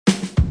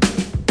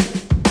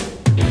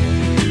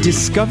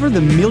Discover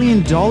the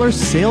 $1,000,000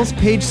 sales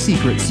page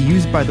secrets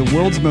used by the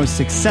world's most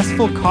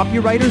successful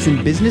copywriters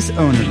and business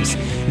owners.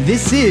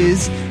 This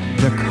is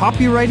the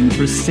Copywriting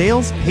for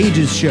Sales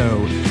Pages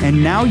Show.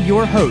 And now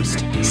your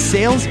host,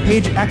 sales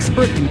page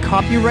expert and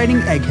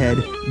copywriting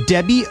egghead,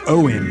 Debbie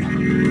Owen.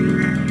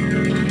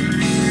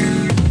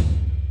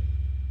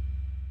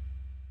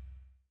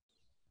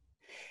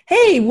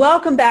 Hey,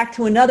 welcome back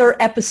to another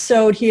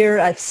episode here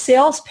of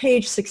Sales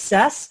Page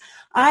Success.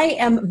 I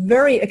am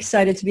very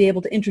excited to be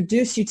able to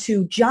introduce you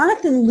to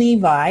Jonathan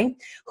Levi,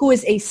 who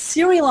is a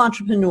serial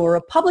entrepreneur,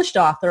 a published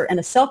author, and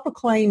a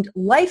self-proclaimed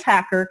life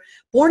hacker,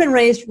 born and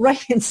raised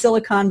right in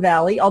Silicon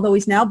Valley, although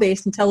he's now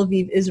based in Tel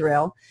Aviv,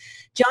 Israel.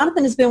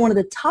 Jonathan has been one of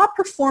the top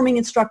performing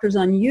instructors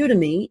on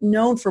Udemy,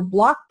 known for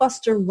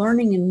blockbuster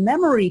learning and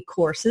memory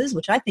courses,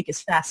 which I think is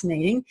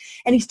fascinating.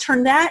 And he's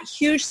turned that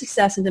huge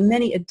success into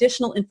many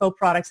additional info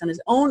products on his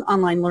own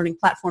online learning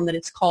platform that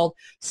it's called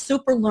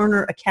Super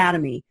Learner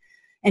Academy.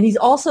 And he's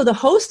also the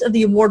host of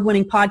the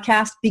award-winning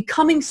podcast,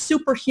 Becoming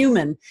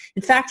Superhuman.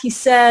 In fact, he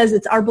says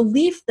it's our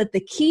belief that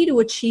the key to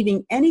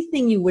achieving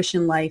anything you wish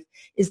in life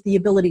is the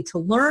ability to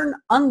learn,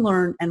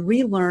 unlearn, and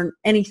relearn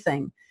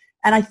anything.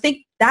 And I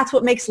think that's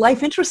what makes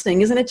life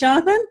interesting, isn't it,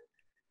 Jonathan?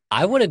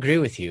 I would agree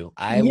with you.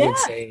 I would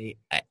say,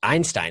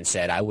 Einstein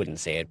said, I wouldn't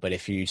say it, but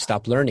if you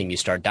stop learning, you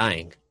start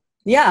dying.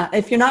 Yeah,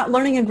 if you're not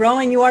learning and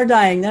growing, you are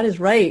dying. That is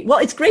right. Well,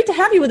 it's great to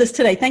have you with us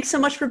today. Thanks so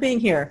much for being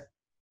here.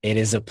 It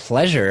is a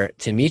pleasure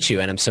to meet you,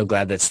 and I'm so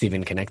glad that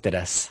Stephen connected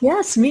us.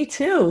 Yes, me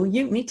too.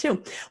 Me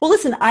too. Well,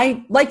 listen,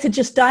 I like to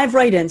just dive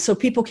right in so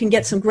people can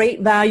get some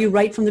great value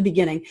right from the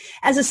beginning.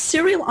 As a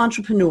serial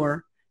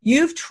entrepreneur,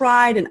 you've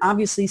tried and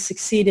obviously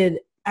succeeded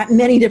at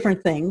many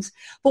different things,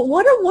 but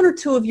what are one or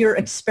two of your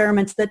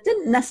experiments that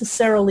didn't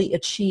necessarily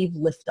achieve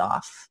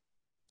liftoff?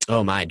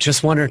 Oh my,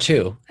 just one or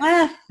two?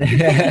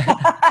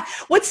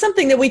 What's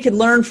something that we could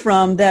learn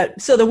from that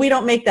so that we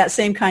don't make that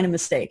same kind of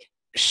mistake?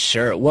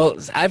 Sure. Well,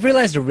 I've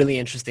realized a really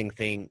interesting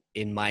thing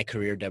in my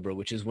career, Deborah,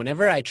 which is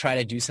whenever I try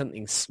to do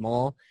something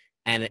small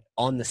and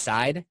on the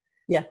side,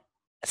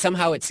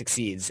 somehow it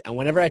succeeds. And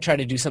whenever I try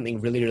to do something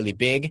really, really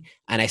big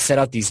and I set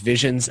out these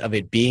visions of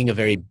it being a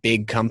very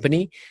big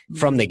company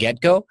from the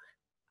get-go,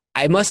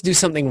 I must do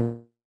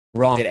something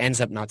wrong that ends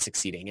up not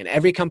succeeding. And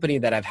every company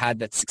that I've had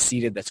that's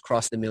succeeded, that's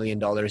crossed $1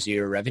 million a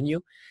year revenue,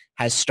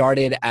 has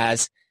started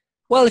as,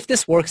 well, if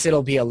this works,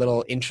 it'll be a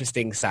little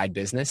interesting side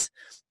business.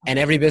 And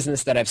every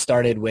business that I've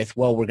started with,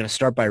 well, we're going to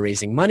start by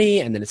raising money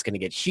and then it's going to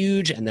get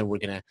huge and then we're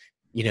going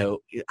to,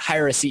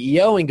 hire a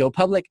CEO and go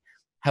public,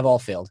 have all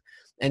failed.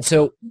 And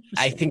so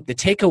I think the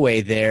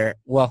takeaway there,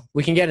 well,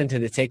 we can get into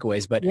the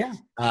takeaways, but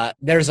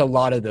there's a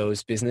lot of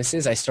those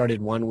businesses. I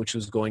started one which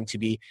was going to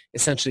be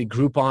essentially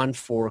Groupon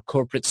for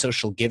corporate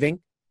social giving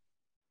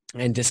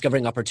and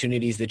discovering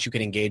opportunities that you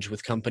can engage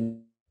with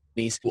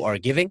companies who are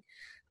giving.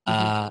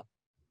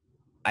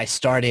 I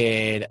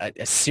started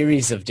a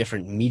series of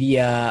different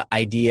media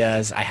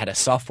ideas. I had a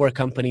software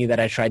company that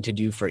I tried to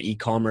do for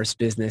e-commerce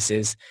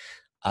businesses,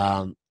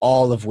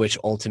 all of which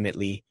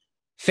ultimately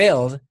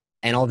failed.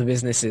 And all the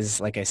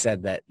businesses, like I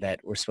said, that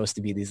were supposed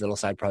to be these little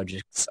side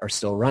projects are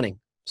still running.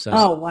 So,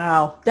 oh,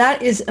 wow.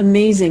 That is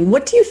amazing.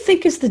 What do you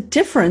think is the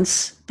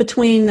difference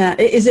between that?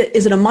 Is it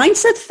a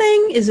mindset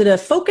thing? Is it a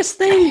focus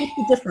thing? What's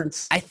the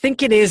difference? I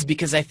think it is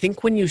because I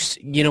think when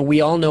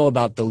we all know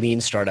about the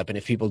Lean Startup, and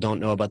if people don't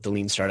know about the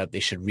Lean Startup, they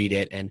should read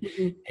it. And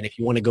and if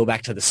you want to go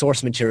back to the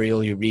source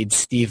material, you read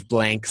Steve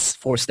Blank's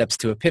 4 Steps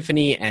to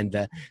Epiphany and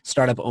the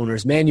Startup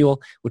Owner's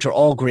Manual, which are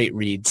all great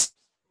reads.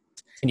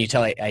 And you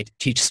tell I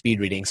teach speed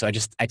reading, so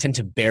I tend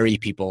to bury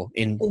people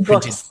in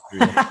printed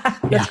material.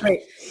 That's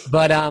great.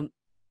 But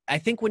I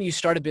think when you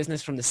start a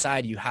business from the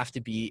side, you have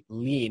to be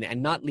lean,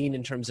 and not lean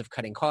in terms of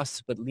cutting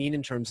costs, but lean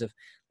in terms of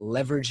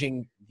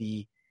leveraging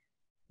the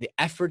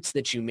efforts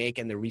that you make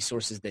and the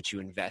resources that you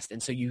invest.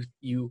 And so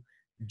you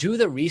do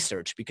the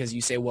research because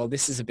you say, well,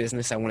 this is a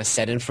business I want to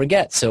set and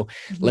forget. So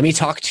let me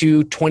talk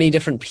to 20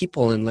 different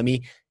people and let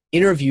me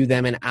interview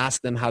them and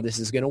ask them how this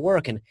is going to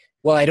work. And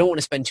well, I don't want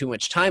to spend too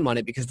much time on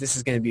it because this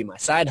is going to be my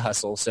side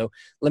hustle. So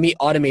let me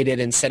automate it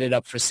and set it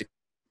up for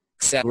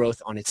success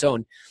growth on its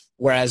own.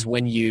 Whereas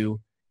when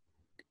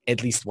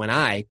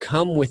I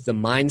come with the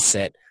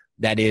mindset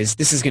that is,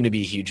 this is going to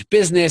be a huge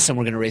business and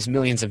we're going to raise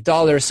millions of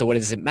dollars, so what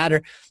does it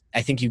matter?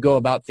 I think you go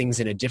about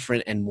things in a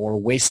different and more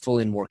wasteful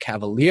and more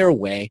cavalier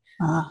way,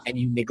 and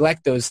you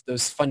neglect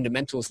those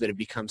fundamentals that have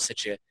become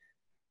such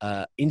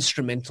a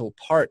instrumental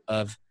part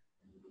of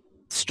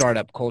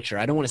startup culture.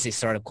 I don't want to say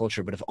startup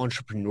culture, but of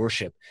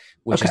entrepreneurship,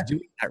 which is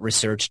doing that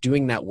research,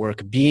 doing that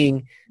work,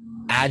 being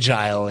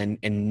agile and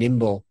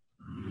nimble.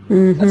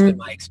 That's been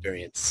my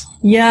experience.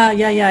 Yeah.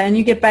 And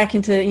you get back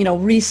into,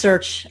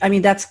 research. I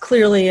mean, that's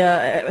clearly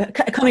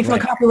coming from a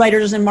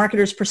copywriter's and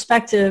marketer's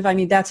perspective. I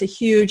mean, that's a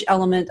huge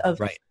element of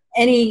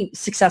any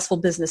successful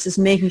business is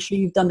making sure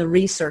you've done the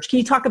research. Can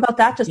you talk about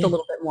that just a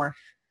little bit more?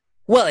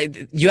 Well,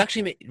 you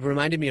actually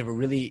reminded me of a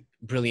really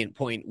brilliant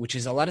point, which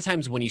is a lot of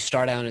times when you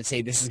start out and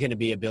say this is going to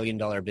be $1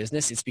 billion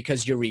business, it's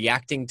because you're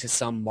reacting to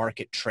some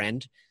market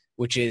trend,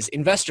 which is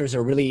investors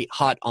are really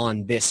hot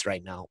on this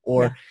right now,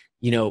 or,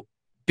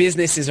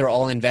 businesses are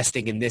all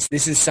investing in this.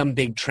 This is some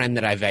big trend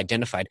that I've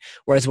identified.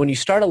 Whereas when you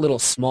start a little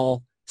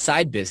small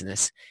side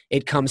business,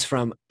 it comes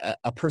from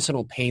a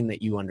personal pain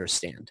that you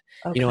understand.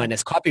 Okay. And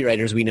as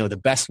copywriters, we know the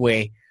best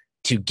way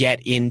to get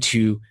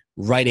into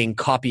writing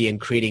copy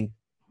and creating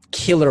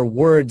killer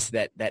words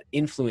that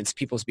influence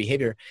people's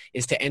behavior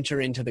is to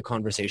enter into the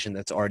conversation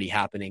that's already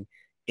happening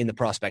in the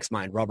prospect's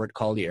mind, Robert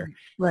Collier.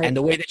 Right. And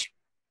the way that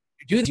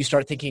you do this, you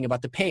start thinking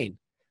about the pain,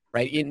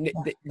 right?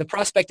 The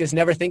prospect is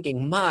never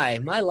thinking, my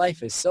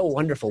life is so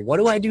wonderful. What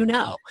do I do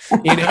now?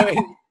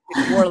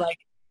 It's more like,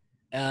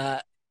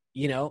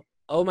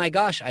 oh my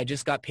gosh, I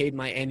just got paid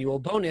my annual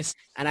bonus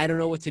and I don't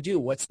know what to do.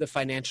 What's the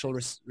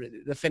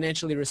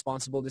financially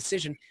responsible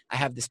decision? I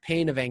have this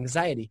pain of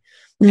anxiety.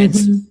 Mm-hmm. And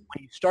so when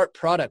you start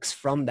products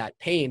from that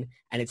pain,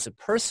 and it's a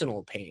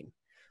personal pain,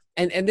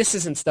 and this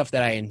isn't stuff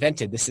that I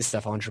invented. This is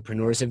stuff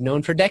entrepreneurs have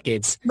known for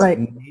decades, right?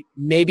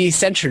 Maybe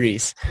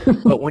centuries.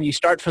 But when you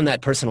start from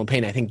that personal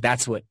pain, I think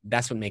that's what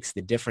makes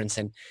the difference.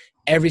 And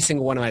every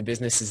single one of my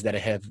businesses that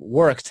have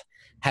worked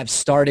have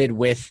started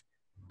with,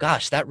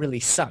 gosh, that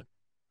really sucked.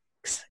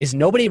 Is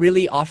nobody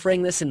really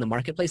offering this in the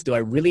marketplace? Do I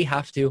really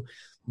have to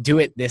do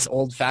it this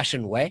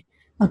old-fashioned way?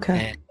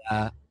 Okay.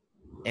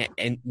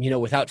 And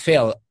without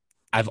fail,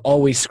 I've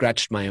always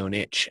scratched my own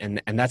itch,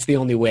 and that's the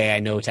only way I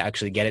know to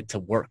actually get it to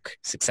work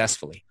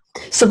successfully.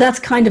 So that's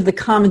kind of the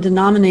common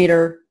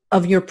denominator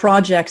of your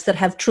projects that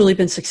have truly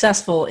been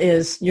successful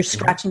is you're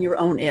scratching your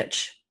own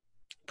itch.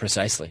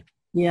 Precisely.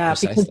 Yeah,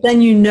 because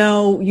then you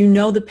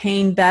know the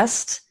pain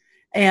best,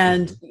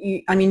 and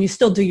you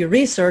still do your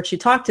research, you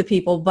talk to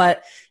people,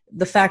 but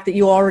the fact that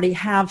you already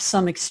have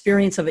some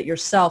experience of it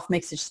yourself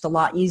makes it just a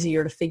lot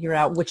easier to figure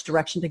out which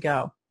direction to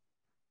go.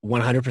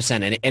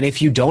 100%. And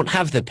if you don't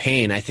have the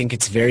pain, I think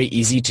it's very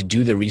easy to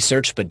do the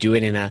research, but do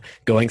it in a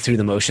going through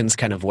the motions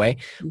kind of way,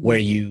 where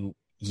the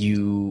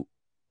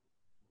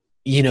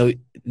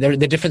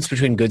difference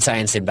between good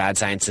science and bad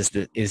science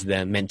is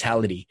the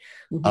mentality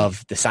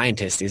of the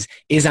scientist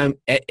am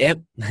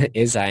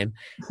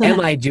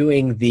I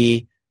doing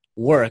the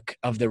work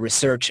of the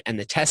research and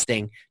the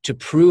testing to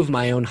prove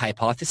my own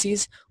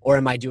hypotheses, or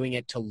am I doing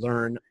it to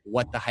learn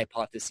what the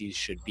hypotheses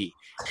should be?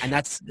 And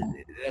that's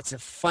a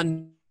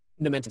fundamental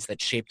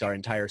that shaped our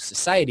entire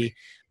society.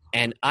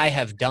 And I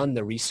have done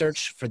the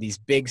research for these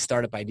big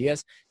startup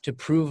ideas to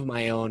prove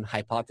my own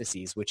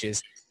hypotheses, which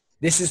is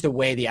this is the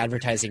way the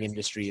advertising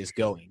industry is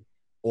going,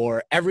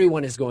 or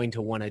everyone is going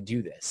to want to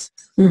do this.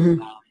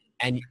 Mm-hmm.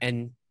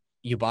 And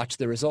you botch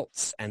the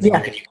results and then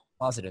you get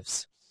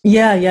positives.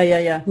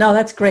 Yeah. No,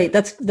 that's great.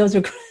 Those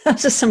are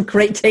just some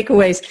great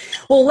takeaways.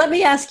 Well, let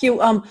me ask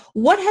you,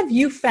 what have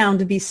you found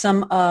to be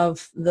some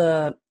of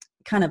the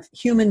kind of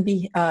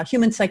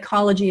human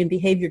psychology and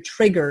behavior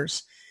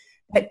triggers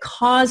that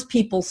cause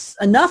people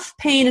enough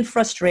pain and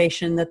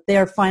frustration that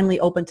they're finally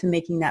open to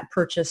making that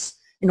purchase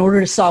in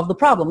order to solve the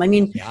problem? I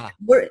mean,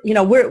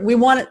 we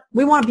want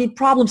to be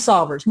problem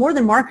solvers more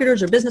than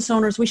marketers or business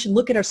owners. We should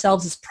look at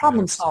ourselves as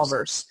problem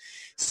solvers.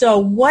 So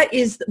what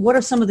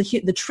are some of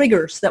the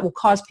triggers that will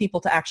cause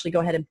people to actually go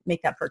ahead and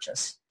make that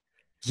purchase?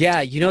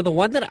 Yeah, the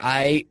one that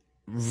I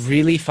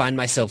really find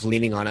myself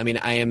leaning on, I mean,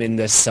 I am in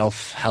the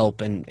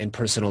self-help and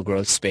personal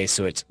growth space,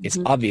 so it's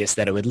obvious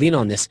that I would lean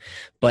on this,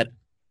 but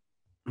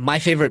my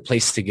favorite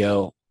place to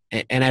go,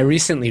 and I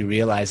recently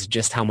realized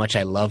just how much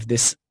I love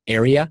this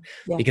area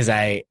because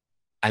I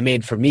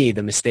made, for me,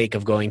 the mistake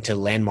of going to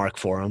Landmark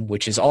Forum,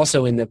 which is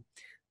also in the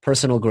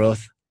personal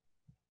growth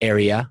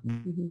area,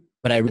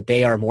 but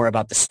they are more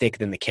about the stick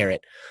than the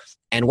carrot.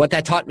 And what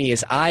that taught me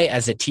is I,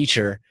 as a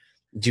teacher,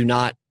 do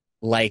not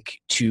like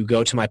to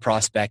go to my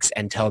prospects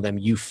and tell them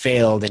you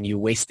failed and you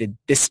wasted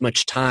this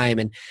much time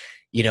and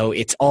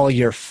it's all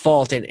your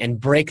fault and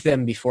break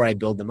them before I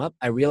build them up.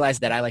 I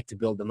realized that I like to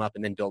build them up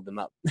and then build them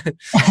up.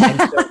 And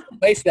so the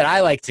place that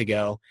I like to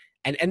go,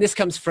 and this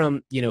comes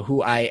from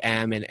who I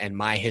am and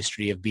my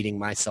history of beating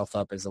myself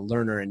up as a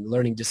learner and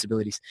learning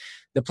disabilities.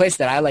 The place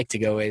that I like to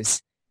go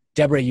is,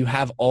 Deborah, you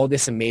have all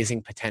this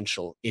amazing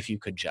potential if you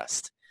could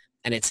just.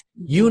 And it's,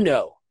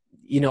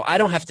 I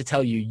don't have to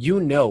tell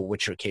you,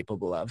 what you're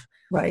capable of.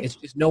 Right. It's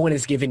just no one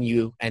has given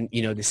you, and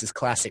this is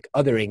classic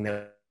othering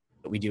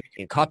that we do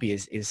in copy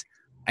is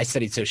I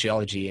studied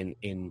sociology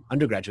in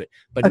undergraduate,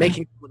 but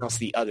making someone else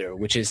the other,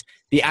 which is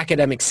the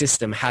academic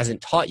system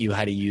hasn't taught you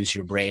how to use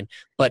your brain,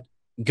 but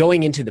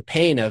going into the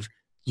pain of,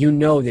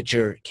 that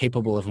you're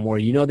capable of more,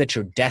 that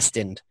you're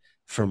destined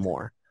for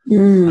more.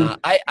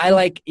 I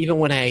like, even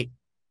when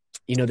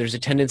there's a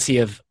tendency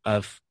of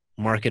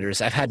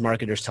marketers. I've had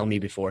marketers tell me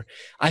before,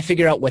 I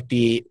figure out what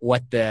the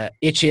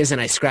itch is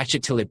and I scratch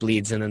it till it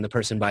bleeds and then the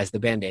person buys the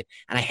Band-Aid.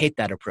 And I hate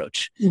that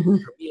approach. For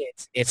me,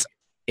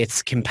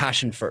 it's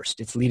compassion first.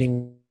 It's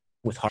leading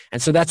with heart.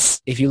 And so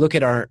that's, if you look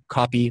at our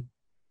copy,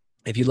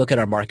 if you look at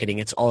our marketing,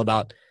 it's all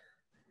about,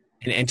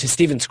 and to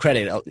Stephen's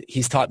credit,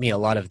 he's taught me a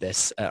lot of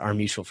this, our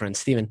mutual friend,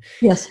 Stephen.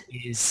 Yes.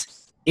 It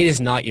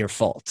is not your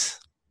fault.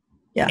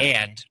 Yeah.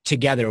 And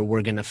together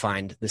we're going to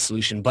find the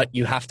solution. But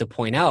you have to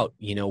point out,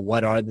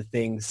 what are the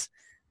things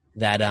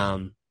that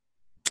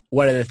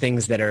what are the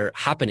things that are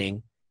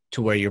happening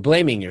to where you're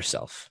blaming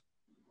yourself.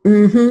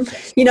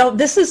 Mm-hmm.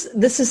 This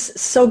is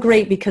so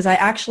great because I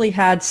actually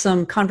had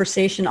some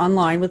conversation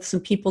online with some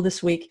people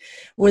this week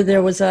where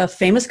there was a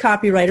famous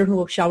copywriter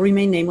who shall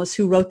remain nameless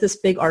who wrote this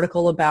big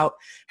article about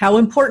how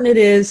important it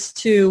is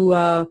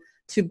to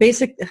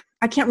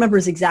I can't remember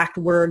his exact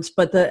words,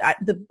 but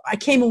I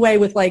came away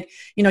with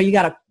you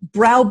got to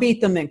browbeat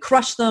them and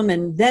crush them,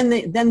 and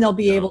then they'll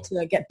be able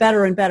to get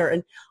better and better.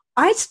 And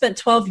I spent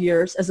 12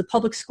 years as a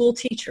public school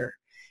teacher.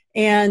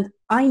 And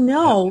I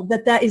know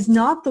that is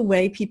not the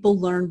way people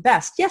learn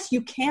best. Yes, you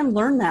can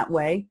learn that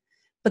way,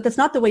 but that's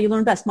not the way you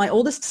learn best. My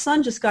oldest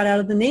son just got out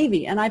of the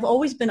Navy, and I've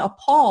always been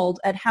appalled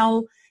at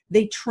how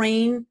they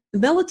train the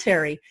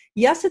military.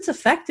 Yes, it's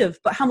effective,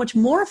 but how much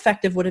more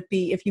effective would it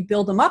be if you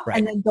build them up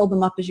and then build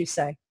them up, as you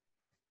say?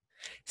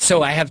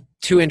 So I have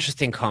two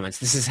interesting comments.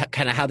 This is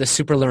kind of how the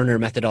super learner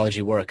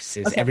methodology works,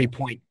 is every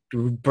point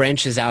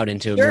branches out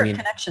into a million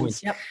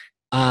connections. Points.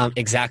 Yep.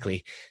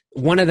 Exactly.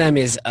 One of them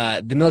is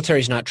the military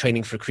is not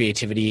training for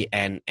creativity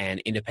and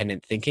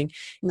independent thinking.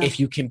 No. If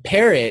you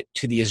compare it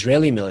to the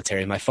Israeli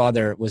military, my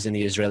father was in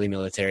the Israeli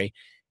military,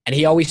 and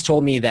he always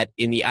told me that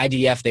in the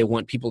IDF, they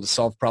want people to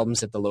solve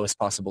problems at the lowest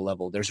possible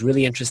level. There's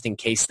really interesting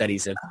case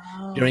studies of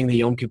during the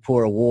Yom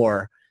Kippur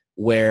War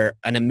where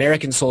an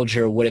American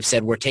soldier would have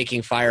said, we're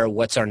taking fire,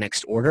 what's our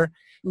next order?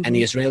 Mm-hmm. And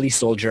the Israeli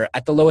soldier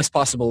at the lowest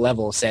possible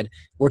level said,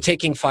 we're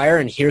taking fire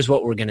and here's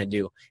what we're going to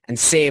do, and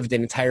saved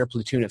an entire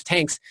platoon of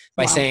tanks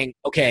by saying,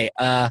 okay,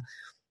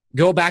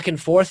 go back and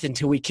forth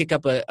until we kick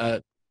up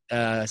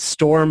a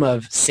storm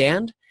of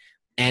sand.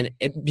 And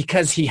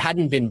because he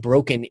hadn't been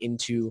broken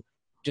into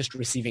just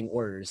receiving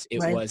orders, it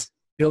was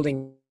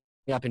building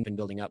up and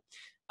building up.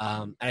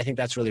 And I think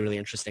that's really, really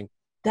interesting.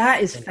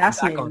 That is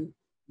fascinating.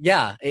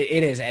 Yeah,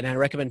 it is. And I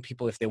recommend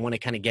people, if they want to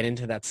kind of get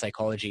into that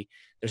psychology,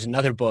 there's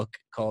another book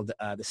called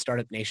The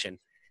Startup Nation.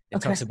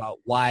 It talks about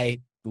why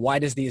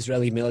does the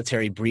Israeli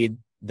military breed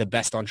the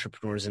best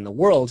entrepreneurs in the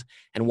world,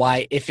 and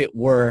why, if it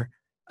were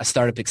a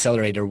startup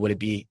accelerator, would it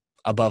be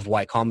above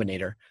Y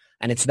Combinator?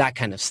 And it's that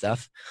kind of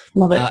stuff.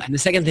 Love it. And the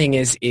second thing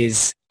is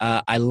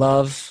I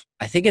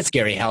think it's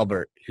Gary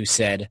Halbert who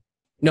said,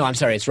 no, I'm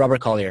sorry, it's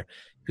Robert Collier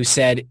who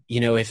said,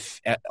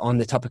 if on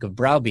the topic of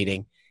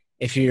browbeating,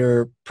 if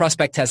your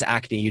prospect has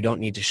acne, you don't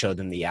need to show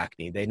them the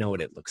acne. They know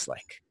what it looks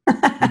like.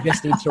 You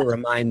just need to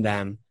remind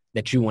them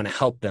that you want to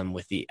help them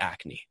with the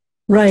acne.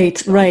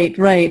 Right.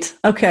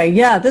 Okay.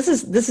 Yeah, this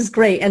is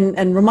great.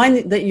 And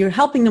remind that you're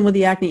helping them with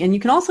the acne. And you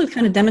can also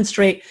kind of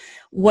demonstrate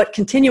what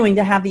continuing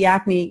to have the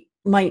acne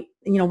might,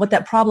 what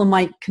that problem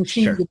might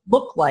continue to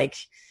look like.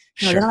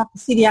 They don't have to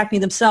see the acne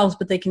themselves,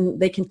 but they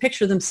can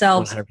picture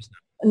themselves 100%.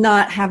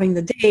 Not having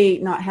the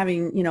date, not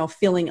having,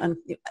 feeling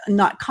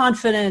not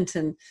confident.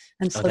 And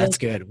so that's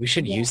good. We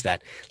should use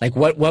that. Like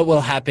what will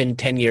happen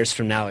 10 years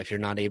from now if you're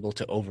not able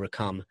to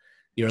overcome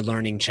your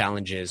learning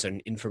challenges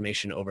and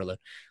information overload?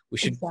 We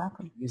should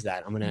use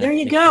that. There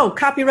you go.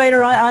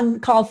 Copywriter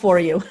on call for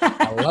you.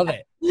 I love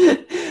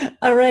it.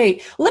 All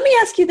right. Let me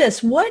ask you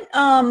this. What,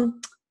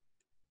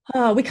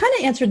 we kind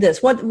of answered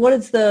this. What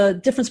is the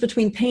difference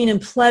between pain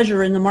and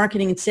pleasure in the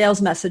marketing and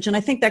sales message? And I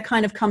think that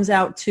kind of comes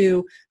out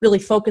to really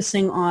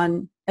focusing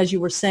on, as you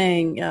were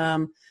saying,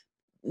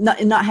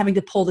 not having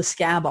to pull the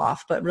scab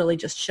off, but really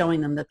just showing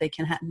them that they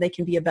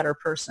can be a better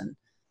person.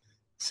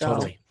 So,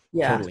 totally.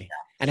 Yeah. Totally.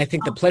 And I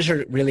think the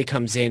pleasure really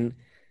comes in.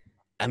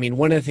 I mean,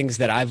 one of the things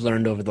that I've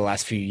learned over the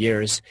last few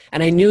years,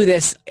 and I knew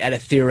this at a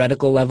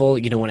theoretical level,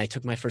 when I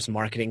took my first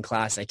marketing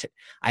class,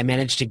 I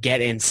managed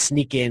to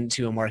sneak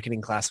into a marketing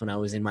class when I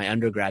was in my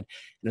undergrad,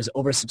 and it was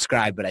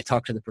oversubscribed, but I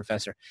talked to the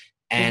professor.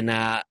 And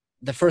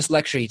the first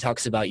lecture, he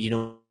talks about,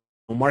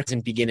 marketing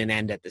doesn't begin and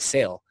end at the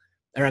sale.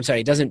 Or I'm sorry,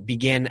 it doesn't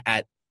begin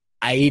at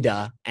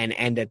AIDA and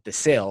end at the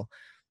sale.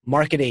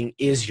 Marketing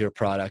is your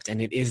product,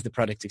 and it is the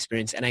product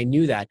experience. And I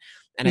knew that.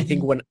 And I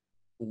think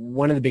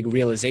one of the big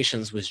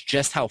realizations was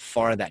just how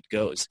far that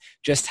goes,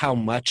 just how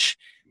much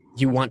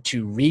you want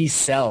to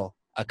resell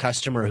a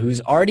customer who's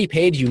already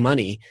paid you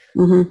money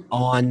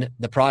on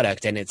the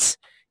product. And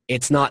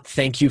it's not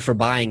thank you for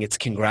buying, it's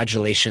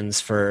congratulations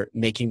for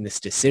making this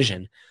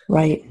decision.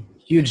 Right.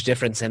 Huge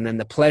difference. And then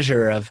the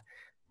pleasure of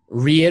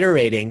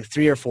reiterating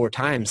 3 or 4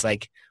 times,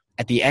 like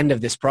at the end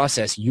of this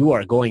process, you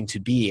are going to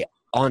be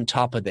on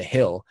top of the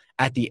hill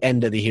at the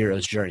end of the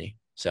hero's journey.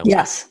 So.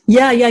 Yes.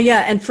 Yeah.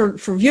 And for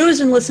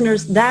viewers and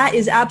listeners, that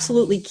is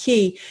absolutely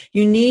key.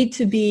 You need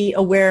to be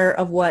aware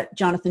of what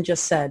Jonathan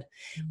just said.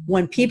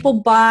 When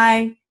people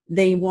buy,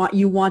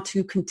 you want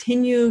to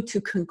continue to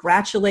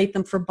congratulate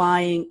them for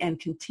buying and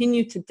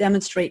continue to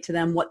demonstrate to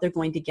them what they're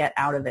going to get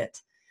out of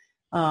it.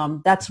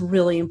 That's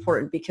really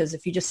important, because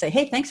if you just say,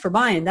 hey, thanks for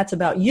buying, that's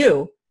about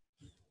you,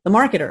 the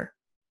marketer,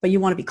 but you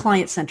want to be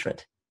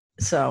client-centered.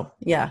 So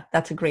yeah,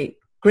 that's a great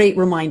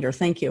reminder.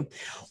 Thank you.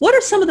 What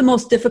are some of the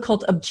most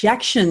difficult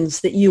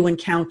objections that you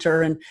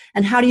encounter,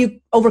 and how do you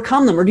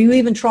overcome them, or do you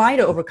even try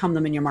to overcome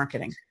them in your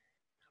marketing?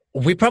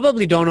 We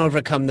probably don't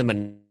overcome them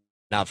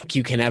enough.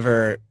 You can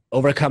never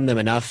overcome them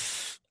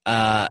enough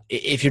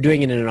if you're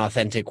doing it in an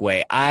authentic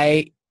way.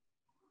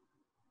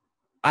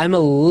 I'm a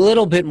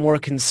little bit more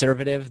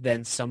conservative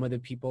than some of the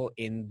people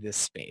in this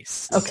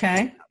space.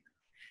 Okay.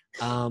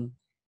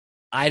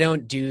 I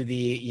don't do the,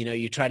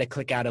 you try to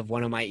click out of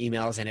one of my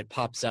emails and it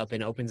pops up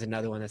and opens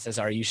another one that says,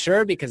 are you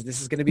sure? Because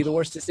this is going to be the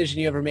worst decision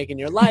you ever make in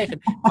your life.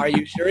 And are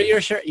you sure you're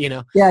sure?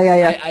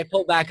 Yeah. I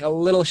pull back a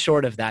little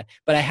short of that,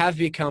 but I have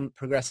become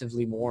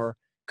progressively more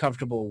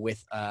comfortable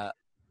with,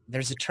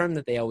 there's a term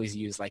that they always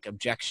use, like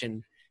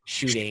objection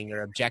shooting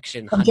or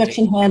objection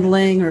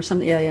handling or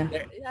something. Yeah.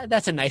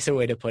 That's a nicer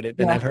way to put it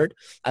than I've heard.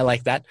 I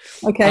like that.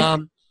 Okay.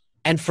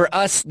 And for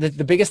us, the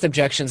biggest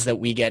objections that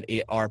we get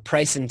are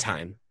price and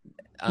time.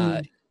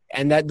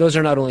 And those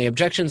are not only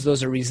objections,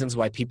 those are reasons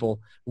why people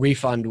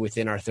refund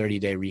within our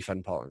 30-day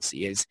refund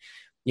policy is,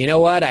 you know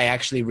what, I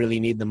actually really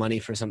need the money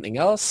for something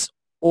else,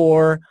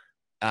 or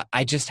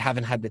I just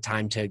haven't had the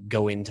time to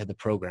go into the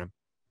program.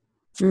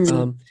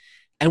 And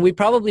we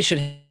probably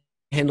should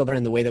handle that,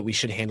 and the way that we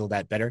should handle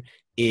that better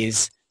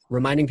is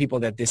reminding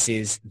people that this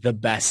is the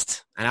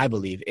best, and I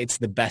believe it's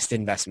the best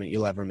investment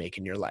you'll ever make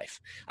in your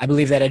life. I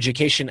believe that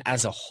education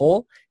as a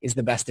whole is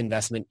the best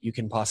investment you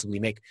can possibly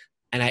make.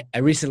 And I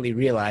recently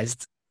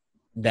realized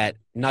that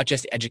not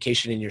just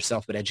education in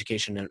yourself, but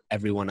education in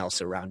everyone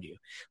else around you.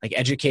 Like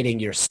educating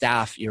your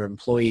staff, your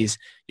employees,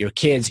 your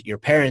kids, your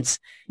parents.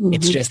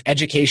 It's just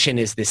education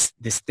is this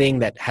thing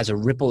that has a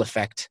ripple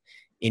effect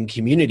in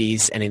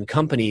communities and in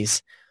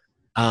companies.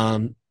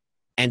 And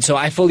so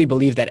I fully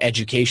believe that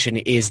education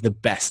is the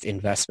best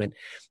investment.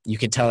 You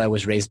can tell I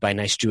was raised by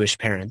nice Jewish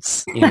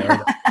parents,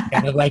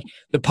 kind of like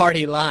the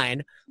party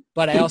line.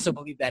 But I also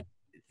believe that,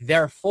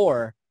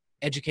 therefore,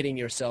 educating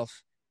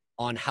yourself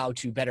on how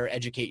to better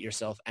educate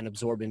yourself and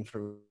absorb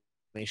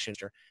information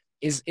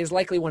is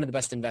likely one of the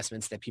best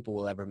investments that people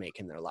will ever make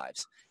in their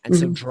lives. And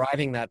so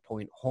driving that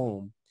point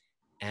home,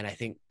 and I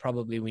think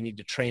probably we need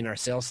to train our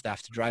sales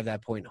staff to drive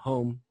that point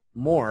home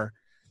more.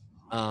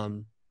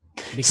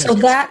 So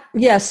that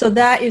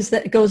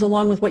goes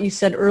along with what you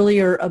said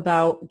earlier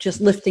about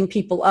just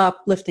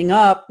lifting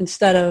up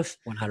instead of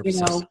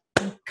 100%.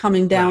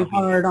 Coming down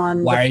hard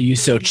on. Why are you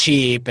so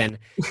cheap? And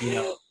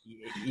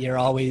you're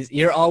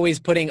always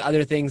putting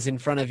other things in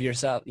front of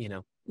yourself.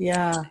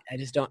 Yeah.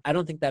 I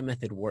don't think that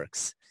method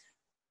works.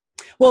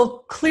 Well,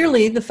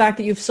 clearly the fact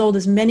that you've sold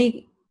as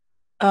many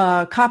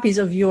copies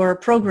of your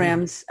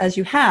programs as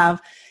you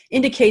have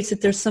indicates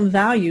that there's some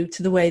value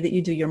to the way that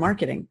you do your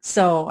marketing.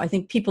 So I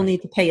think people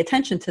need to pay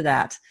attention to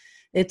that.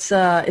 It's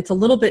a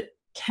little bit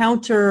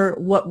counter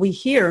what we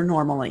hear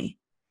normally.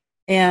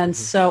 And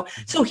so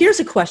here's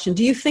a question.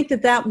 Do you think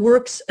that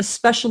works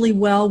especially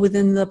well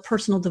within the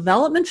personal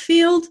development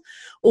field,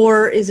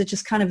 or is it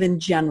just kind of in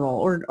general,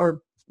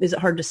 or is it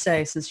hard to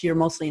say since you're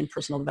mostly in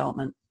personal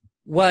development?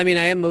 Well, I mean,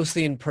 I am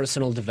mostly in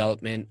personal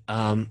development.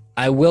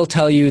 I will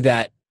tell you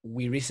that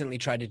we recently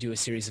tried to do a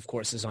series of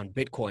courses on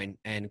Bitcoin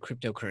and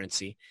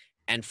cryptocurrency.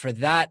 And for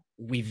that,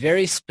 we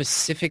very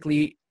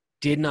specifically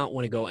did not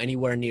want to go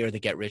anywhere near the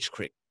get rich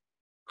crowd.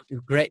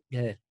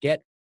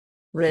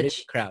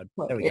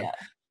 There we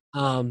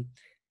go.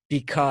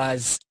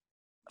 Because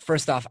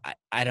first off,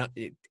 I don't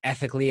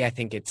ethically, I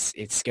think it's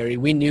scary.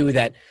 We knew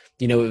that,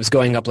 it was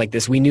going up like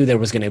this. We knew there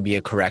was going to be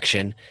a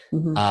correction.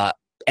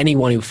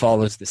 Anyone who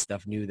follows this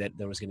stuff knew that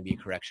there was going to be a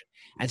correction.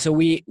 And so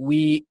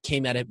we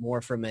came at it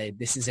more from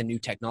this is a new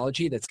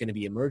technology that's going to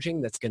be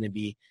emerging, that's going to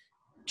be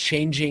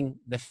changing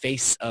the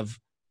face of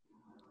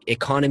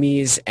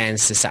economies and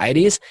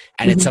societies.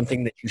 And it's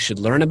something that you should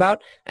learn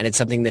about, and it's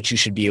something that you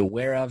should be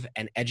aware of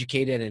and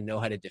educated and know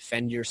how to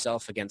defend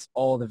yourself against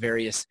all the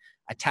various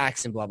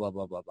attacks and blah, blah,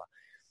 blah, blah, blah.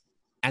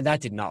 And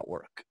that did not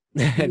work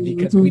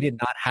because we did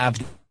not have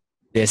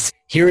this,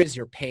 here is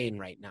your pain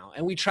right now.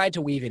 And we tried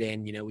to weave it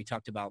in. We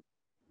talked about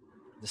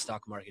the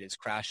stock market has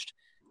crashed,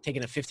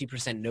 taken a 50%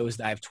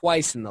 nosedive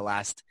twice in the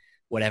last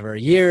whatever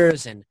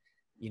years. And,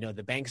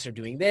 the banks are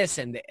doing this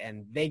and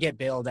they get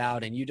bailed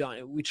out and you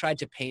don't. We tried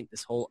to paint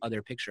this whole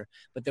other picture,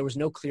 but there was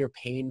no clear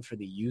pain for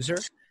the user.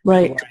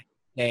 Right.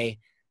 To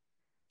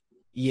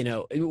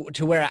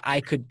where I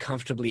could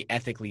comfortably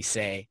ethically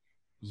say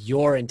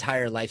your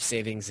entire life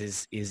savings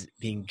is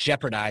being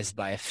jeopardized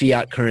by a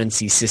fiat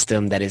currency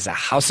system that is a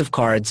house of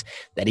cards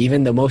that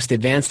even the most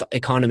advanced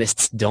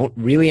economists don't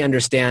really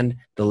understand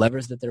the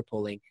levers that they're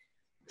pulling,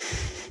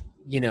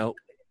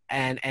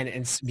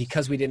 and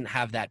because we didn't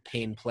have that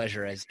pain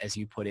pleasure, as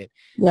you put it,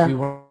 we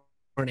weren't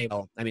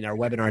able, our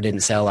webinar didn't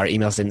sell, our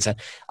emails didn't sell.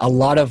 A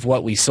lot of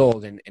what we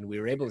sold, and we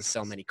were able to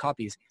sell many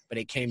copies, but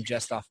it came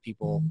just off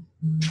people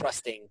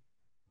trusting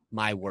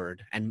my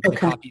word and the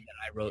copy that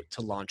I wrote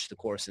to launch the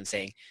course and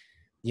saying,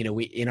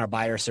 we in our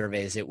buyer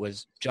surveys, it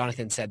was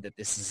Jonathan said that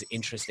this is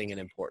interesting and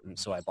important,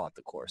 so I bought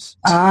the course.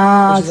 Which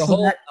is a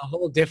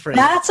whole different.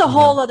 That's a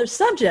whole other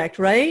subject,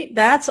 right?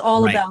 That's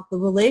all about the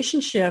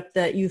relationship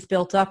that you've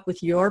built up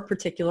with your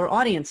particular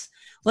audience.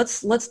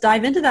 Let's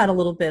dive into that a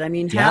little bit.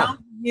 How do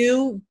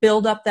you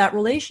build up that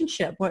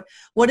relationship?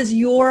 What is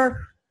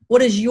your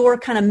what is your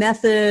kind of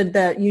method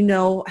that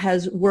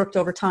has worked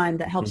over time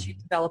that helps you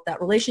develop that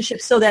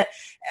relationship, so that,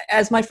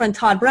 as my friend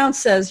Todd Brown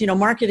says,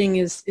 marketing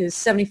is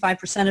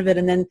 75% of it,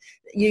 and then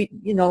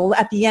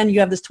at the end you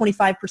have this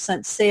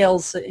 25%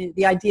 sales.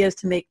 The idea is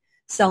to make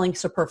selling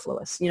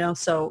superfluous.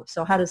 So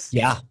how does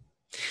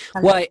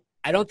well,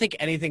 I don't think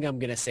anything I'm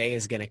going to say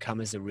is going to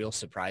come as a real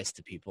surprise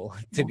to people,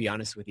 to be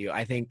honest with you.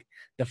 I think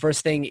the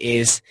first thing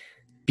is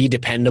be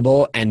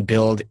dependable and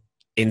build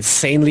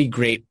insanely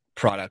great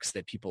products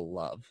that people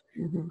love.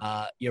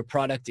 Your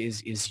product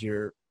is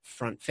your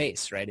front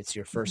face, right? It's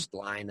your first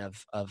line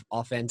of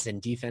offense and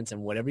defense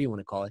and whatever you want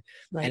to call it.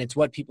 Right. And it's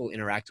what people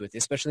interact with,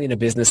 especially in a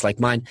business like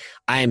mine.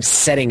 I am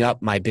setting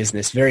up my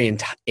business very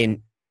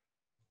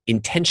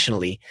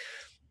intentionally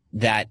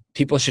that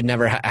people should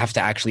never have to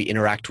actually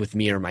interact with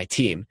me or my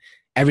team.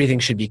 Everything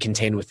should be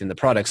contained within the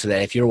product, so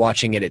that if you're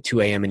watching it at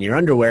 2 a.m. in your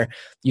underwear,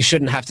 you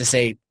shouldn't have to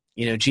say,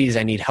 geez,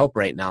 I need help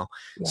right now.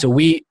 Yeah. So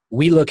we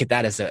look at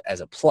that as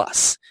a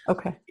plus.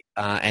 Okay.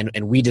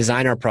 And we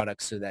design our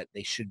products so that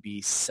they should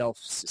be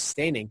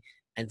self-sustaining.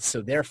 And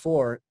so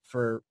therefore,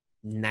 for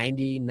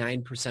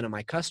 99% of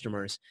my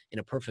customers in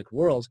a perfect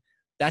world,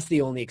 that's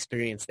the only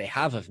experience they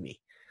have of me.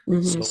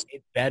 So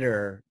it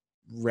better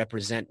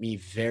represent me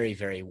very,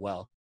 very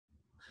well.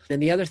 Then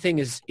the other thing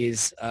is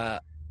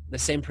the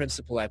same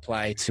principle I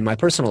apply to my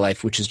personal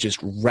life, which is just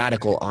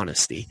radical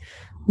honesty.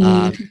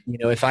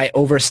 If I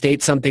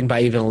overstate something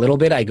by even a little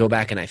bit, I go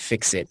back and I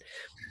fix it.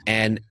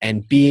 And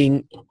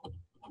being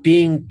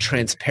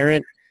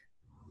transparent,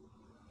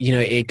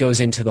 it goes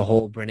into the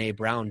whole Brené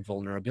Brown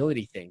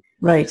vulnerability thing.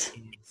 Right.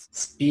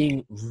 It's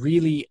being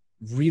really,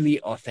 really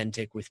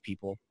authentic with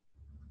people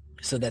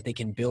so that they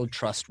can build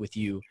trust with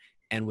you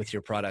and with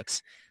your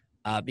products.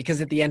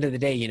 Because at the end of the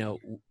day,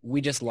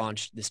 we just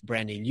launched this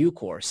Branding You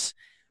course,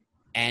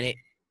 and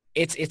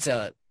it's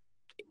a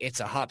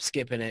hop,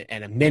 skip,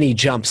 and a many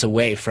jumps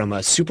away from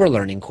a super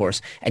learning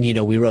course. And,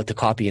 we wrote the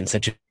copy in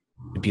such a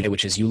way,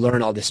 which is you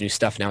learn all this new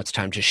stuff. Now it's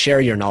time to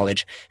share your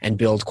knowledge and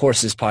build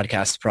courses,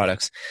 podcasts,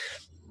 products.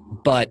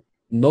 But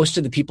most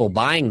of the people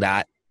buying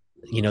that,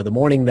 the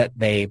morning that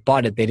they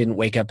bought it, they didn't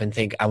wake up and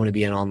think, I want to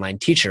be an online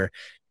teacher.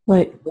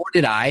 Right.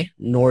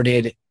 Nor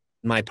did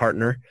my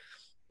partner.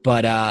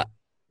 But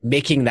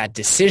making that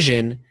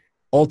decision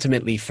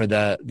ultimately for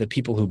the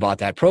people who bought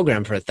that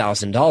program for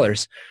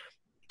 $1,000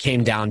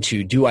 came down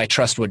to, do I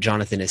trust what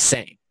Jonathan is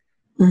saying?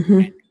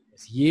 And it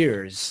was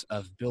years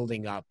of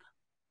building up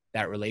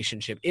that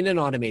relationship in an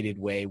automated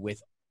way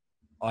with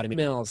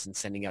automated emails and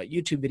sending out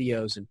YouTube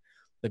videos,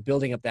 but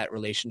building up that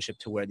relationship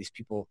to where these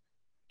people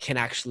can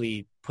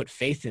actually put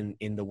faith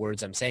in the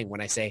words I'm saying.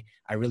 When I say,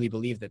 I really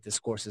believe that this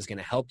course is going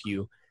to help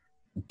you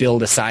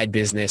build a side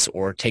business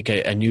or take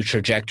a new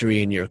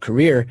trajectory in your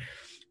career,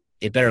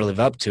 it better live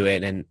up to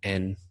it.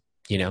 And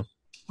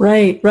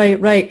Right.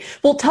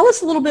 Well, tell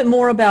us a little bit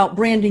more about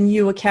Branding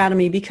You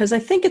Academy, because I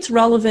think it's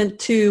relevant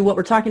to what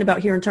we're talking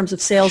about here in terms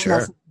of sales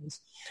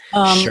messages.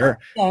 Sure.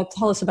 Yeah,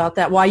 tell us about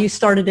that, why you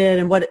started it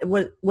and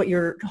what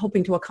you're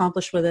hoping to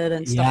accomplish with it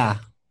and stuff. Yeah.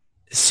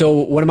 So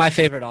one of my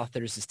favorite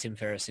authors is Tim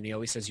Ferriss, and he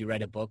always says you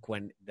write a book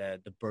when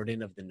the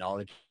burden of the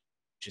knowledge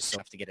just so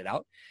have to get it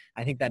out.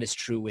 I think that is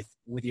true with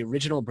the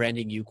original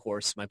Branding You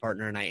course. My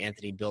partner and I,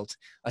 Anthony, built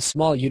a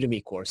small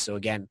Udemy course. So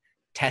again,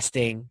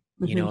 testing,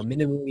 a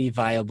minimally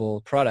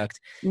viable product.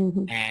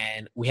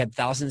 And we had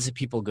thousands of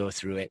people go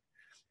through it.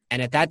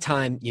 And at that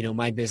time,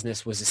 my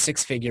business was a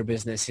 6-figure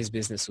business. His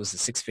business was a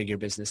 6-figure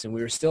business. And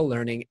we were still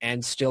learning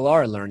and still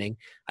are learning.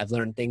 I've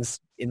learned things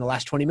in the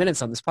last 20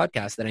 minutes on this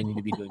podcast that I need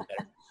to be doing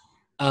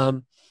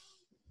better.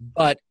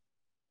 But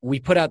we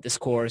put out this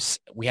course.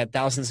 We had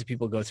thousands of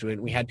people go through it.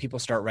 And we had people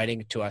start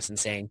writing to us and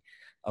saying,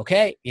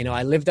 okay,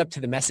 I lived up to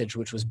the message,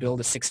 which was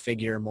build a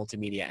 6-figure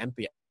multimedia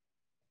empire.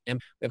 We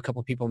have a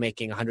couple of people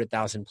making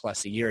 100,000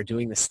 plus a year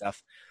doing this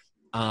stuff.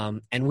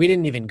 And we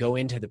didn't even go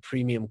into the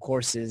premium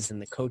courses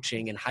and the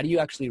coaching and how do you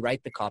actually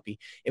write the copy.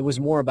 It was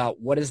more about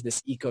what does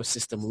this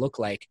ecosystem look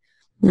like?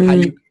 How do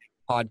you connect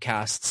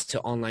podcasts to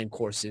online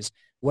courses?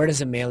 Where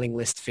does a mailing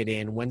list fit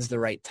in? When's the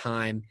right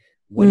time?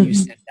 What do you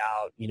send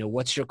out?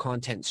 What's your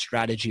content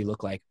strategy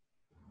look like?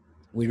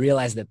 We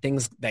realized that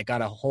things that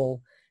got a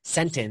whole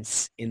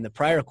sentence in the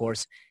prior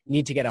course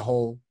need to get a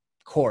whole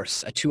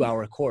course, a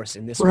 2-hour course.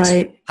 And this was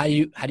how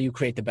do you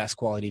create the best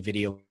quality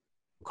video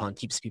content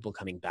keeps people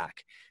coming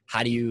back?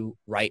 How do you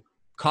write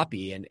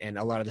copy and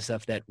a lot of the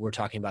stuff that we're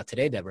talking about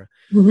today, Deborah?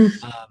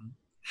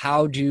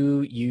 How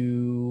do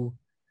you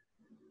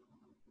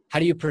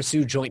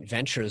pursue joint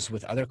ventures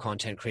with other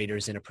content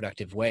creators in a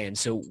productive way? And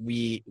so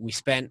we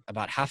spent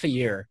about half a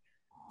year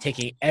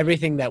taking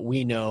everything that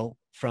we know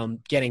from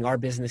getting our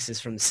businesses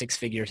from the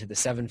 6-figure to the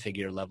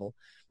 7-figure level.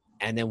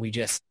 And then we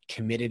just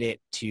committed it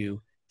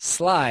to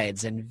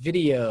slides and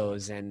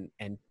videos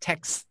and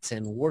texts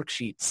and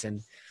worksheets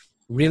and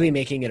really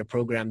making it a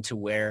program to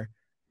where,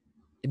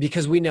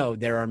 because we know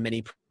there are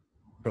many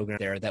programs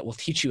there that will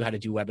teach you how to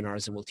do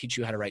webinars and will teach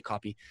you how to write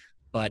copy.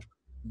 But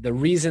the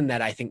reason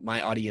that I think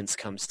my audience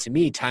comes to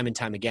me time and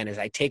time again is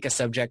I take a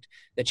subject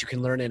that you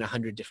can learn in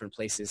 100 different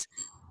places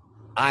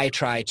I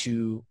try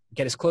to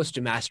get as close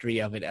to mastery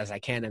of it as I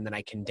can, and then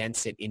I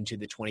condense it into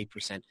the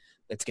 20%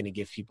 that's going to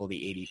give people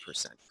the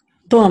 80%.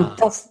 Boom.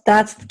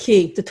 That's the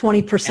key, the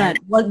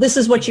 20%. This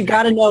is what you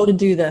got to know to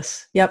do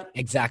this. Yep.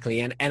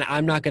 Exactly. And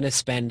I'm not going to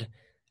spend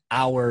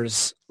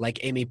hours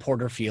like Amy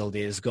Porterfield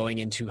is going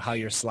into how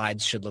your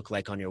slides should look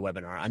like on your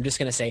webinar. I'm just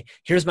going to say,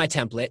 here's my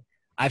template.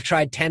 I've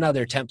tried 10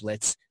 other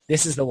templates.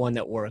 This is the one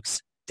that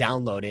works.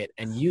 Download it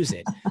and use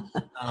it.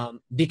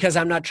 Because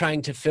I'm not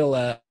trying to fill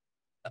a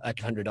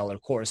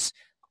 $100 course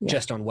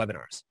just on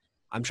webinars.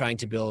 I'm trying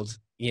to build,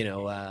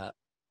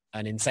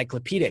 an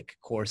encyclopedic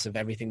course of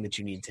everything that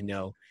you need to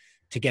know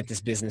to get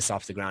this business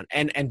off the ground.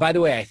 And by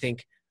the way, I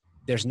think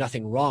there's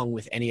nothing wrong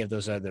with any of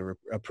those other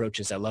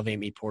approaches. I love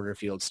Amy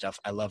Porterfield stuff.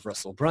 I love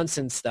Russell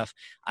Brunson stuff.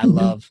 I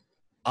love,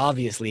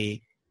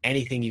 obviously,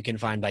 anything you can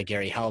find by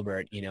Gary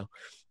Halbert.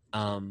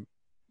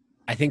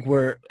 I think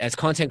as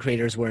content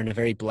creators, we're in a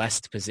very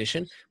blessed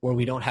position where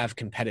we don't have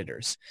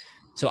competitors.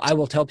 So I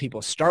will tell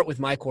people, start with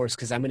my course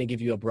because I'm going to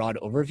give you a broad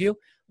overview.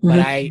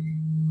 But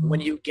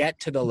when you get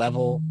to the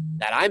level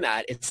that I'm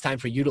at, it's time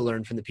for you to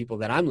learn from the people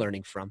that I'm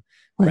learning from,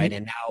 right?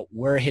 And now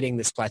we're hitting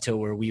this plateau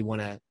where we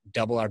want to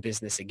double our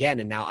business again.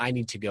 And now I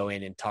need to go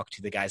in and talk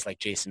to the guys like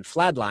Jason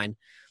Fladline,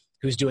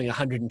 who's doing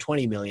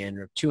 120 million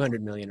or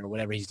 200 million or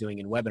whatever he's doing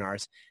in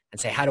webinars,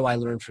 and say, how do I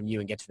learn from you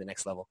and get to the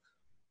next level?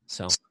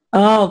 So.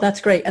 Oh,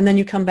 that's great. And then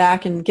you come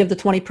back and give the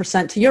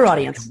 20% to your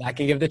audience. Come back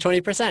and give the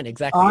 20%.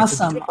 Exactly.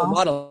 Awesome. It's a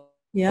model.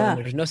 Yeah.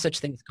 There's no such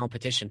thing as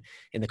competition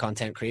in the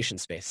content creation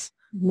space.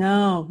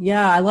 No.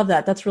 Yeah. I love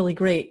that. That's really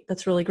great.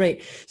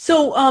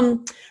 So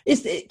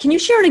can you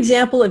share an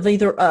example of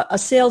either a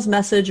sales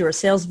message or a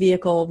sales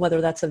vehicle,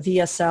 whether that's a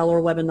VSL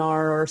or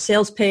webinar or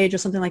sales page or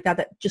something like that,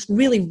 that just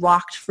really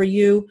rocked for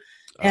you?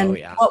 And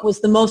what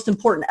was the most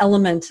important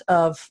element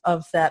of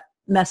that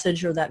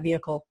message or that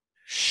vehicle?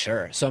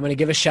 Sure. So I'm going to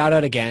give a shout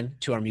out again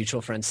to our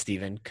mutual friend,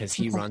 Steven, because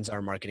he runs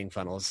our marketing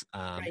funnels.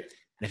 And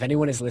if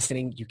anyone is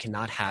listening, you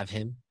cannot have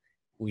him.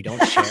 We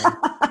don't share.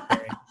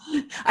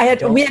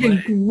 We had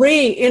a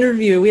great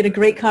interview. We had a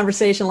great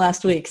conversation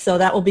last week. So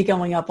that will be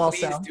going up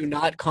also. Please do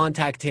not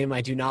contact him.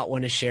 I do not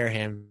want to share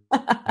him.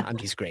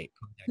 He's great.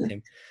 Contact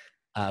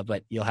him.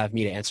 But you'll have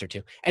me to answer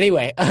to.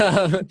 Anyway,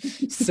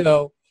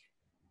 so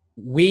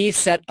we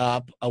set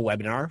up a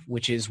webinar,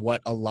 which is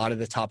what a lot of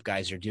the top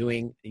guys are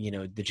doing,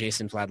 the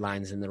Jason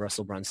Fladlines and the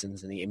Russell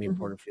Brunsons and the Amy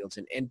Porterfields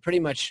and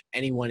pretty much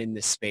anyone in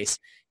this space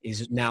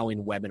is now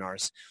in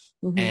webinars.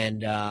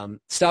 And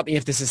stop me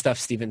if this is stuff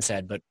Steven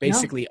said, but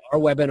basically our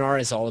webinar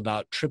is all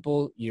about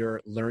triple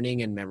your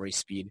learning and memory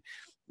speed.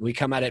 We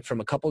come at it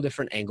from a couple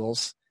different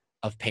angles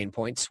of pain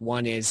points.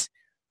 One is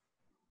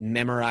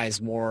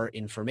memorize more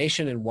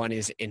information, and one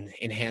is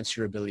enhance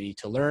your ability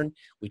to learn.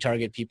 We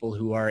target people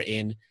who are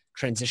in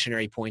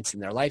transitionary points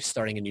in their life,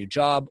 starting a new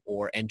job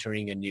or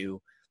entering a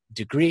new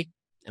degree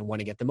and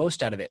want to get the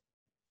most out of it,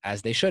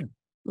 as they should.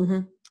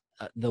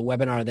 The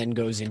webinar then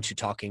goes into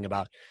talking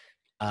about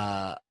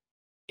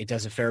it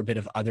does a fair bit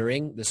of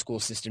othering. The school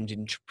system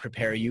didn't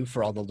prepare you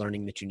for all the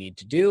learning that you need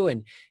to do,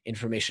 and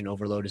information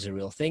overload is a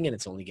real thing, and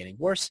it's only getting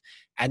worse.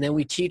 And then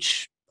we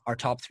teach our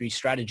top 3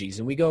 strategies,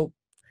 and we go,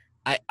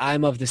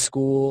 I'm of the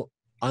school,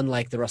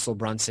 unlike the Russell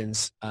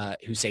Brunsons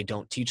who say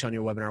don't teach on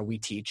your webinar, we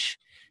teach,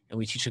 and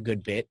we teach a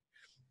good bit.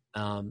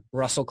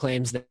 Russell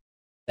claims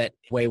that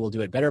way will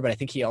do it better, but I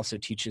think he also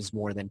teaches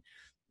more than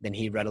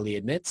he readily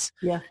admits.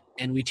 Yeah.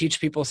 And we teach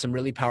people some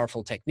really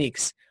powerful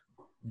techniques.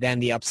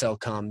 Then the upsell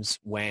comes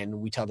when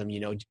we tell them,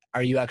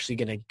 are you actually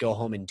going to go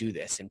home and do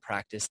this and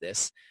practice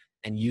this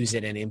and use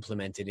it and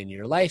implement it in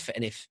your life?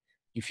 And if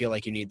you feel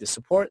like you need the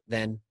support,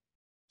 then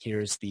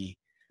here's the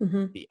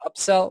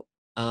upsell.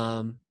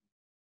 And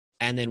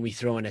then we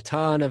throw in a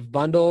ton of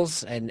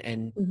bundles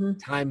and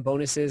time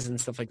bonuses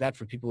and stuff like that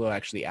for people who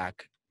actually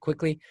act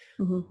quickly.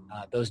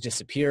 Those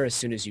disappear as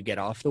soon as you get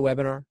off the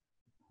webinar.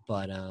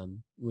 But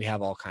we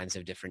have all kinds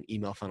of different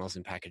email funnels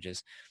and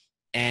packages.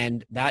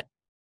 And that's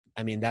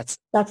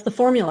the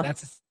formula.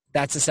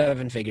 That's a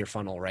 7-figure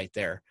funnel right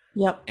there.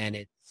 Yep.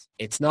 And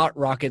it's not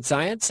rocket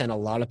science, and a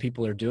lot of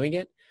people are doing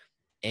it,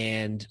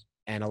 and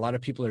a lot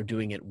of people are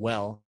doing it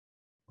well,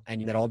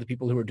 and that all the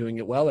people who are doing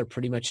it well are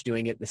pretty much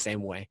doing it the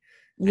same way.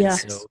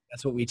 Yes. So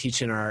that's what we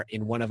teach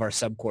in one of our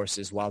sub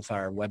courses,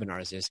 Wildfire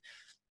Webinars, is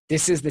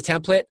this is the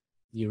template.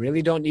 You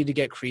really don't need to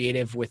get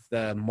creative with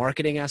the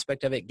marketing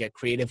aspect of it. Get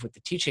creative with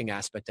the teaching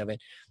aspect of it.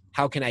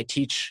 How can I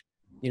teach?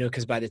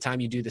 Because by the time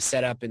you do the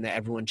setup and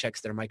everyone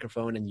checks their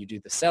microphone and you do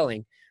the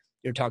selling,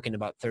 you're talking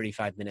about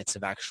 35 minutes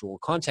of actual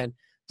content.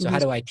 So how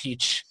do I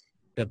teach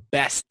the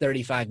best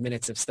 35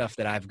 minutes of stuff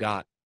that I've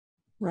got?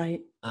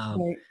 Right.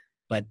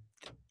 But,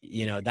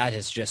 that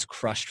has just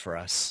crushed for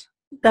us.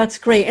 That's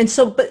great. And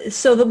so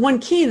the one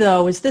key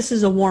though is this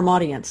is a warm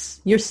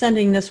audience. You're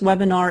sending this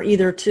webinar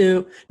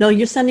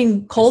you're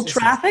sending cold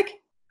traffic?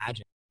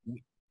 Magic.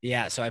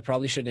 Yeah, so I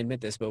probably shouldn't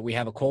admit this, but we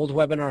have a cold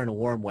webinar and a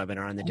warm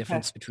webinar, and the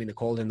difference between the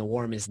cold and the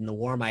warm is in the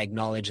warm, I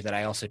acknowledge that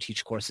I also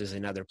teach courses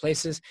in other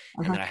places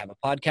and that I have a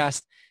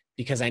podcast,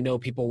 because I know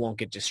people won't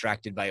get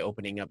distracted by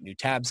opening up new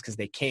tabs because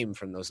they came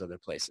from those other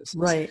places.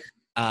 Right.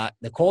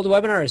 The cold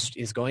webinar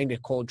is going to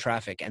cold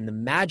traffic, and the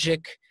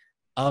magic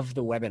of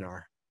the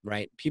webinar,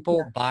 right?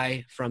 People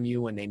buy from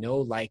you when they know,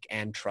 like,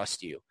 and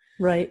trust you.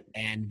 Right.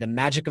 And the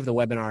magic of the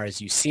webinar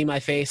is you see my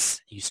face,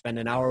 you spend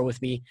an hour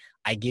with me,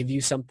 I give you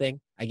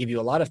something. I give you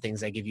a lot of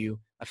things. I give you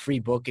a free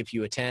book if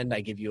you attend. I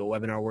give you a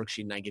webinar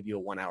worksheet, and I give you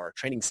a 1-hour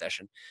training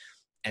session.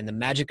 And the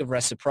magic of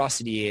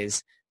reciprocity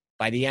is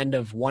by the end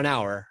of 1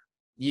 hour,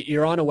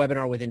 you're on a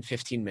webinar within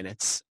 15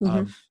 minutes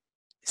of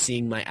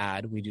seeing my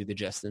ad. We do the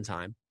just in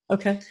time.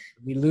 Okay.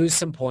 We lose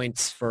some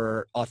points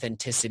for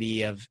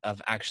authenticity of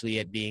actually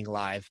it being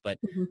live, but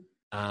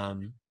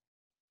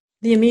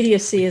the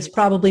immediacy is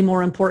probably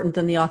more important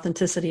than the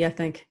authenticity, I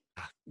think.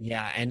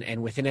 Yeah,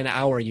 and within an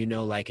hour,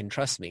 like, and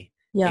trust me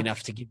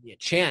enough to give me a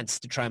chance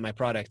to try my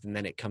product, and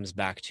then it comes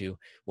back to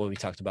what we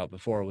talked about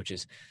before, which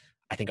is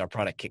I think our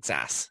product kicks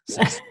ass.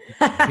 So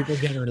people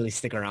generally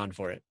stick around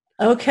for it.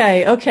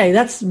 Okay.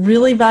 That's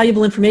really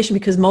valuable information,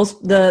 because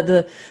most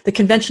the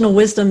conventional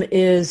wisdom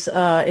is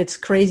it's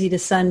crazy to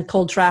send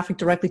cold traffic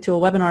directly to a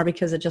webinar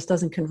because it just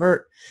doesn't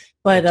convert.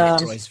 But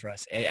it's choice for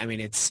us. I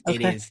mean, it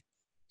is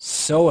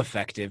so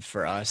effective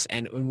for us,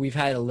 and we've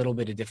had a little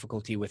bit of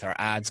difficulty with our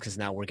ads because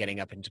now we're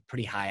getting up into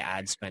pretty high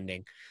ad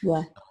spending.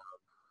 Yeah.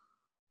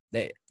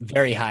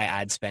 Very high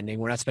ad spending.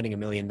 We're not spending $1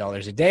 million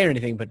a day or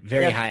anything, but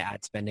very high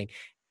ad spending,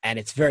 and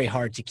it's very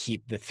hard to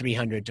keep the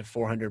 300 to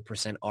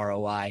 400%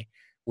 ROI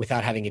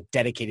without having a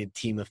dedicated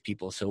team of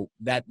people. So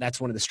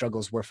that's one of the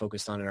struggles we're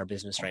focused on in our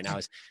business right now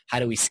is how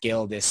do we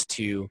scale this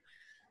to,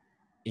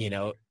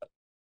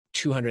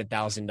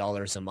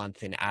 $200,000 a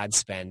month in ad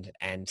spend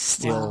and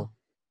still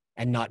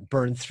and not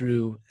burn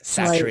through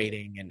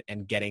saturating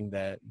and getting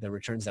the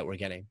returns that we're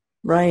getting.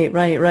 Right.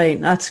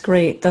 That's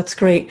great.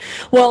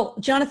 Well,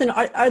 Jonathan,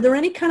 are there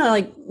any kind of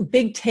like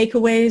big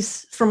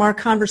takeaways from our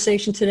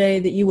conversation today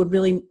that you would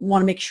really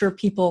want to make sure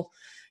people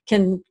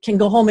can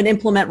go home and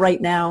implement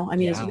right now? I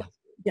mean,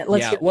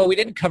 well, we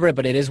didn't cover it,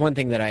 but it is one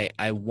thing that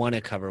I want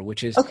to cover,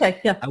 which is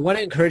I want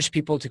to encourage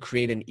people to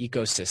create an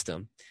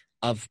ecosystem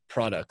of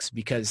products,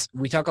 because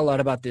we talk a lot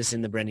about this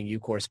in the Branding U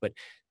course, but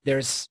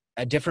there's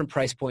a different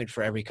price point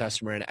for every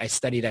customer. And I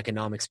studied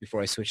economics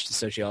before I switched to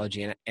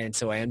sociology. And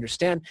so I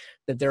understand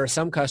that there are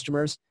some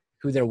customers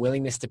who their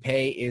willingness to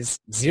pay is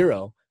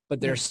zero,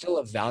 but they're still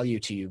of value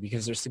to you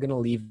because they're still going to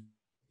leave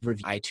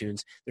reviews on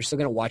iTunes. They're still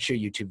going to watch your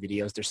YouTube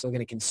videos. They're still going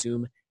to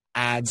consume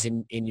ads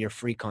in your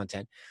free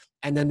content.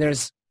 And then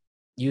there's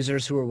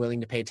users who are willing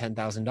to pay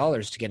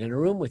 $10,000 to get in a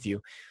room with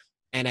you.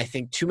 And I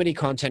think too many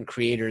content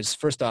creators,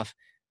 first off,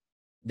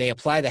 they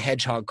apply the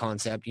hedgehog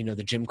concept,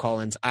 the Jim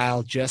Collins,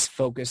 I'll just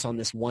focus on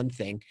this one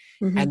thing.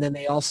 And then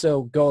they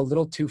also go a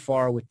little too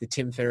far with the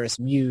Tim Ferriss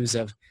muse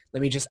of,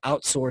 let me just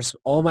outsource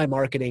all my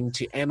marketing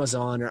to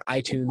Amazon or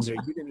iTunes or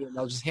Udemy and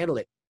they'll just handle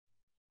it.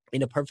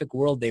 In a perfect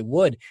world, they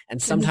would. And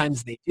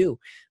sometimes they do.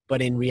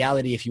 But in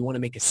reality, if you want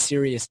to make a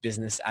serious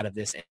business out of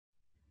this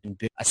and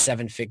build a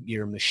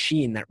 7-figure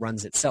machine that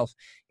runs itself,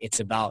 it's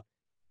about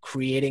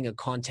creating a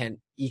content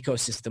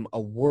ecosystem,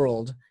 a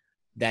world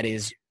that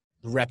is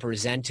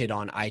represented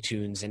on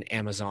iTunes and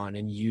Amazon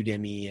and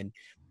Udemy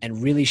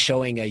and really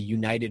showing a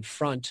united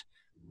front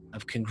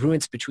of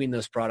congruence between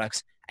those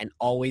products and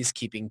always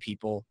keeping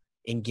people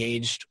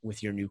engaged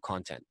with your new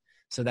content.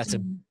 So that's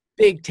a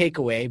big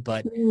takeaway,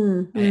 but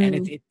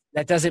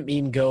that doesn't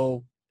mean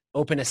go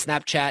open a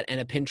Snapchat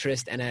and a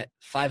Pinterest and a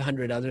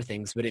 500 other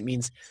things, but it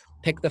means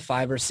pick the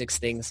 5 or 6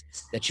 things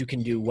that you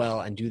can do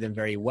well and do them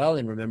very well.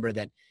 And remember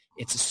that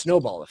it's a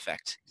snowball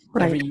effect.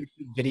 Right. Every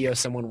YouTube video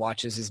someone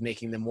watches is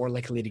making them more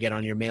likely to get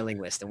on your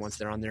mailing list. And once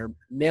they're on their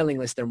mailing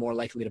list, they're more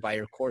likely to buy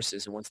your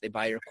courses. And once they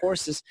buy your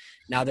courses,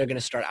 now they're going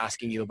to start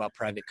asking you about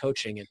private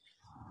coaching. And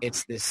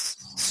it's this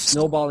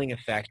snowballing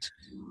effect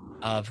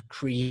of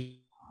creating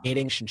a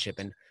relationship.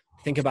 And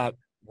think about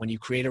when you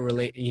create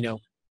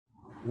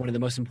one of the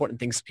most important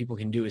things people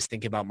can do is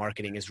think about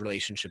marketing as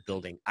relationship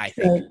building, I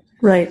think.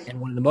 Right.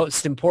 And one of the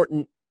most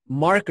important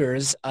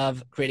markers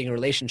of creating a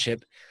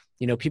relationship,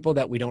 people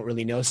that we don't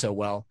really know so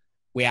well,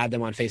 we add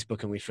them on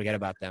Facebook and we forget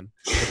about them.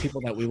 The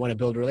people that we want to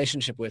build a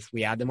relationship with,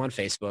 we add them on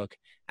Facebook,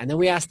 and then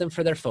we ask them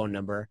for their phone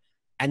number,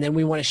 and then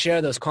we want to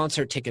share those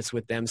concert tickets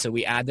with them, so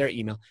we add their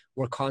email.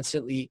 We're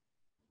constantly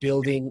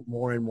building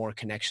more and more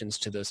connections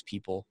to those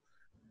people,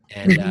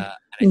 and I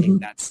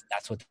think that's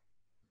what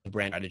the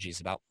brand strategy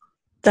is about.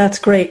 That's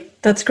great.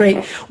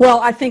 Well,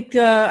 I think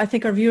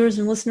our viewers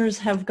and listeners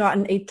have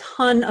gotten a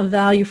ton of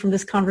value from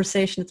this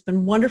conversation. It's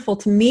been wonderful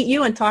to meet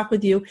you and talk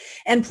with you.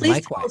 And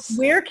please tell us,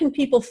 where can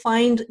people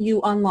find you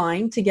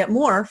online to get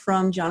more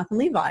from Jonathan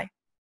Levi?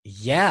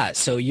 Yeah,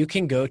 so you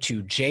can go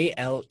to jle.vi.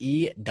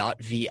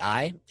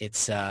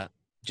 It's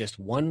just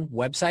one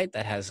website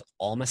that has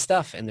all my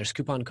stuff, and there's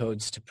coupon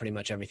codes to pretty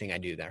much everything I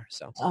do there.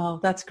 So. Oh,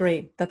 that's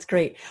great.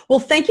 Well,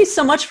 thank you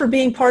so much for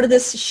being part of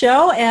this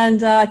show,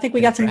 and I think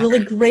we got some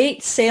really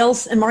great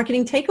sales and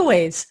marketing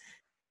takeaways.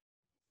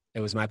 It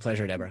was my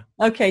pleasure, Deborah.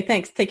 Okay,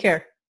 thanks. Take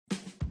care.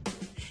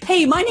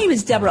 Hey, my name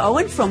is Deborah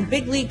Owen from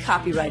Big League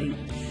Copywriting.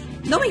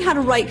 Knowing how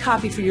to write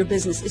copy for your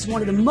business is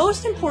one of the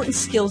most important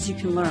skills you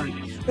can learn.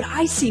 but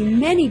I see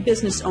many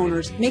business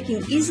owners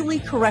making easily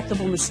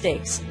correctable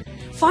mistakes.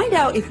 Find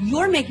out if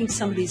you're making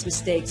some of these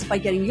mistakes by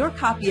getting your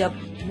copy of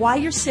Why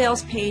Your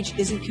Sales Page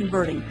Isn't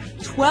Converting,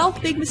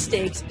 12 Big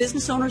Mistakes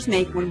Business Owners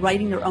Make When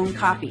Writing Their Own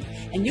Copy.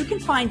 And you can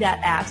find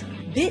that at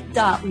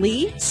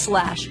bit.ly/Why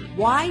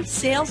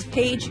Sales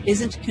Page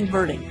Isn't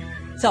Converting.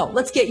 So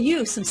let's get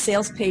you some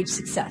sales page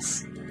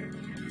success.